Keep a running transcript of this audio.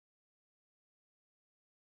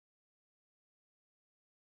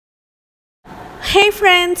Hey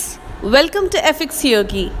friends, welcome to FX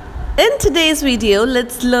Yogi. In today's video,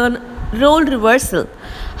 let's learn role reversal,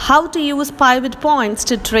 how to use pivot points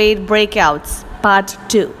to trade breakouts, part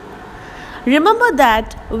 2. Remember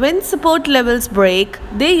that when support levels break,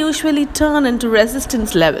 they usually turn into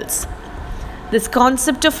resistance levels. This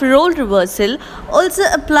concept of role reversal also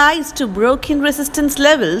applies to broken resistance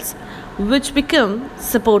levels, which become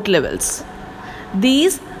support levels.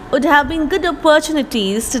 These would have been good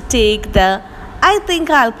opportunities to take the I think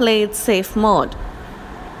I'll play it safe mode.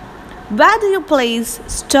 Where do you place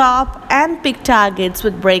stop and pick targets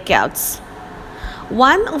with breakouts?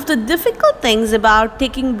 One of the difficult things about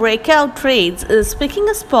taking breakout trades is picking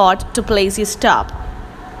a spot to place your stop.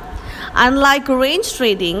 Unlike range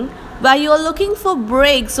trading, where you are looking for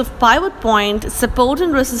breaks of pivot point, support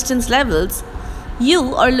and resistance levels,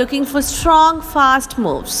 you are looking for strong, fast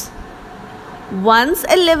moves. Once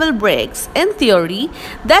a level breaks, in theory,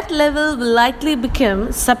 that level will likely become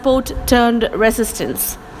support turned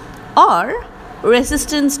resistance or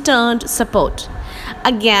resistance turned support.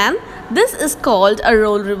 Again, this is called a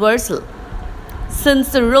role reversal,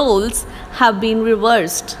 since the roles have been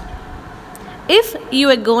reversed. If you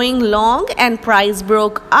are going long and price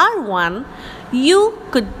broke R1, you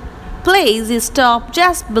could place your stop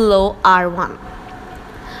just below R1.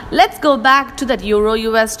 Let's go back to that Euro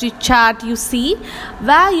USD chart you see,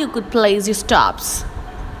 where you could place your stops.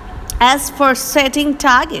 As for setting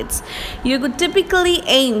targets, you could typically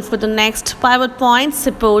aim for the next pivot point,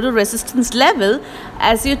 support or resistance level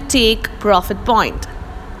as you take profit point.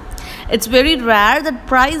 It's very rare that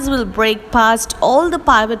price will break past all the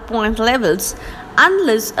pivot point levels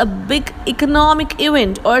unless a big economic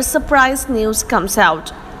event or surprise news comes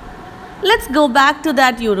out. Let's go back to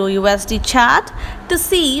that Euro USD chart to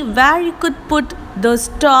see where you could put those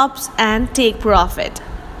stops and take profit.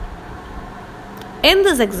 In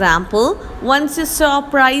this example, once you saw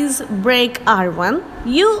price break R1,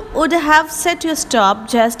 you would have set your stop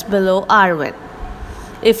just below R1.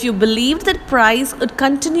 If you believed that price would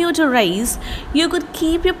continue to rise, you could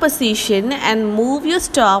keep your position and move your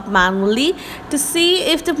stop manually to see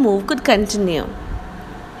if the move could continue.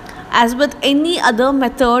 As with any other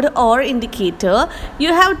method or indicator,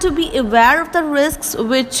 you have to be aware of the risks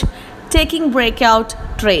which taking breakout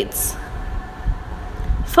trades.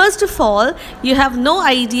 First of all, you have no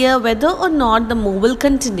idea whether or not the move will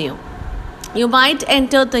continue. You might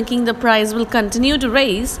enter thinking the price will continue to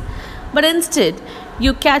rise, but instead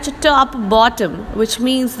you catch a top bottom, which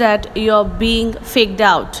means that you are being faked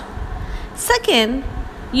out. Second,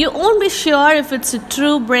 you won't be sure if it's a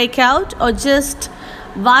true breakout or just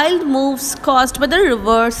wild moves caused by the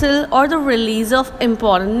reversal or the release of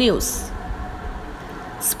important news.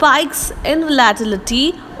 Spikes in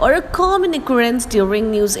volatility are a common occurrence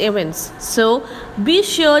during news events, so be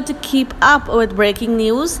sure to keep up with breaking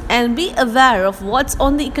news and be aware of what's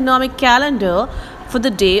on the economic calendar for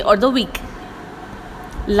the day or the week.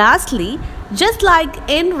 Lastly, just like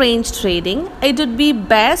in range trading, it would be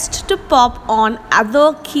best to pop on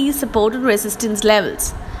other key support and resistance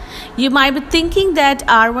levels. You might be thinking that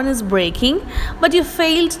R1 is breaking, but you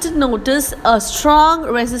failed to notice a strong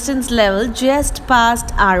resistance level just past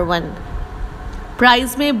R1.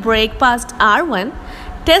 Price may break past R1,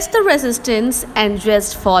 test the resistance and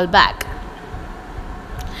just fall back.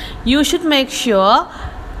 You should make sure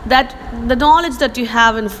that the knowledge that you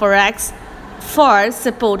have in Forex for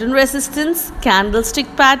support and resistance,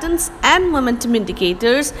 candlestick patterns and momentum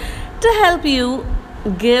indicators to help you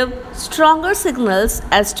give stronger signals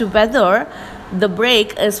as to whether the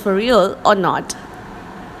break is for real or not.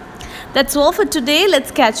 That's all for today.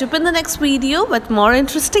 Let's catch up in the next video with more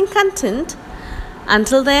interesting content.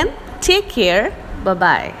 Until then, take care.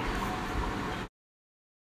 Bye-bye.